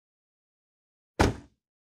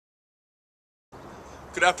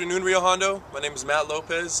Good afternoon, Rio Hondo. My name is Matt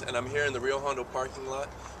Lopez, and I'm here in the Rio Hondo parking lot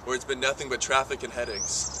where it's been nothing but traffic and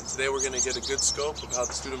headaches. And today we're going to get a good scope of how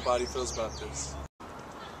the student body feels about this.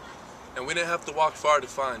 And we didn't have to walk far to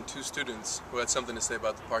find two students who had something to say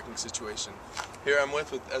about the parking situation. Here I'm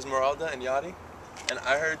with Esmeralda and Yadi. And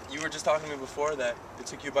I heard you were just talking to me before that it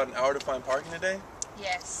took you about an hour to find parking today?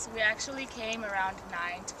 Yes, we actually came around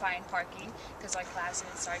 9 to find parking because our class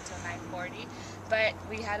didn't start till 9:40. But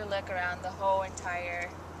we had to look around the whole entire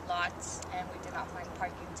lot and we did not find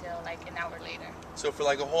parking till like an hour later. So for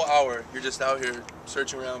like a whole hour, you're just out here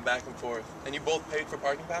searching around back and forth. And you both paid for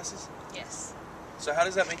parking passes? Yes. So how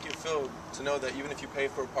does that make you feel to know that even if you pay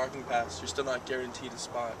for a parking pass, you're still not guaranteed a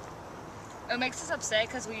spot? It makes us upset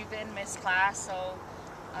because we've been missed class, so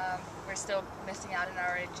we're still missing out on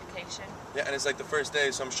our education. Yeah, and it's like the first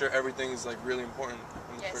day, so I'm sure everything's like really important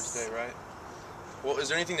on the first day, right? Well, is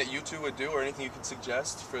there anything that you two would do or anything you could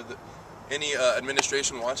suggest for any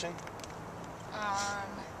administration watching? I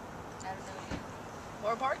don't know.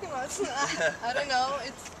 More parking lots. I don't know.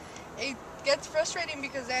 It gets frustrating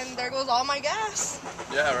because then there goes all my gas.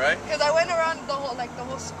 Yeah, right? Because I went around the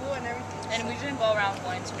whole school and everything. And we didn't go around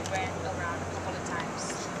once, we went around a couple of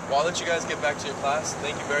times. Well, I'll let you guys get back to your class.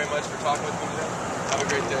 Thank you very much for talking with me today. Have a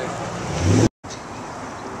great day.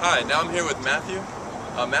 Hi, now I'm here with Matthew.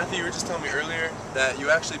 Matthew, you were just telling me earlier that you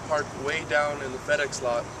actually parked way down in the FedEx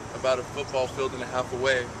lot about a football field and a half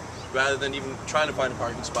away rather than even trying to find a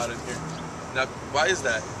parking spot in here. Now, why is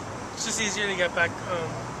that? It's just easier to get back,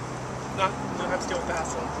 not have to deal with the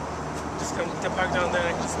hassle. Just come to park down there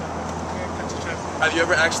and just cut your traffic. Have you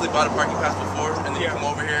ever actually bought a parking pass before and then you come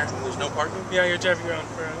over here and there's no parking? Yeah, you're driving around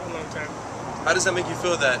for a long time. How does that make you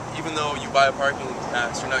feel that even though you buy a parking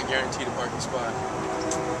pass, you're not guaranteed a parking spot?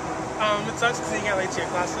 It sucks because you get late to your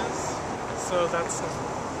classes, so that's...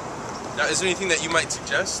 Now, is there anything that you might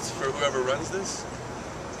suggest for whoever runs this?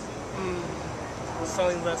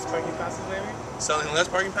 Selling less parking passes, maybe? Selling less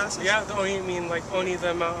parking passes? Yeah, only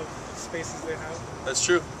the amount of spaces they have. That's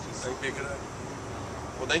true. That would be a good idea.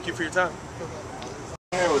 Well, thank you for your time.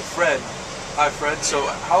 I'm here with Fred. Hi, Fred. So,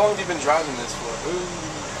 how long have you been driving this for?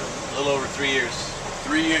 A little over 3 years.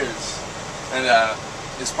 3 years. And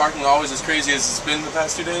is parking always as crazy as it's been the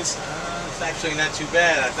past 2 days? It's actually not too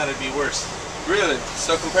bad. I thought it'd be worse. Really?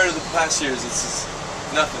 So compared to the past years, it's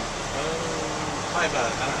nothing? Probably about,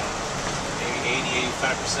 I don't know, maybe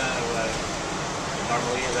 80–85% of what I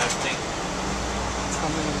normally is, I think.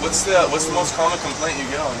 What's the most common complaint you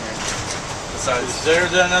get on here? Besides, is there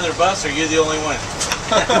another bus, or are you the only one?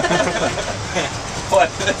 Why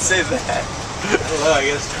did I say that? I don't know, I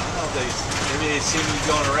guess, maybe they see me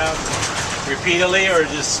going around repeatedly, or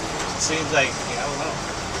just seems like, I don't know.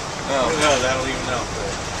 No. Who knows? I don't even know.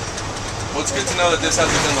 Well, it's good to know that this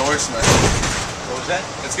hasn't been the worst semester. What was that?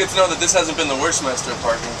 It's good to know that this hasn't been the worst semester of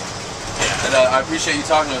parking. Yeah. And I appreciate you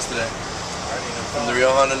talking to us today. Alrighty, no problem. From the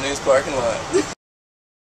Rio Hondo News parking lot.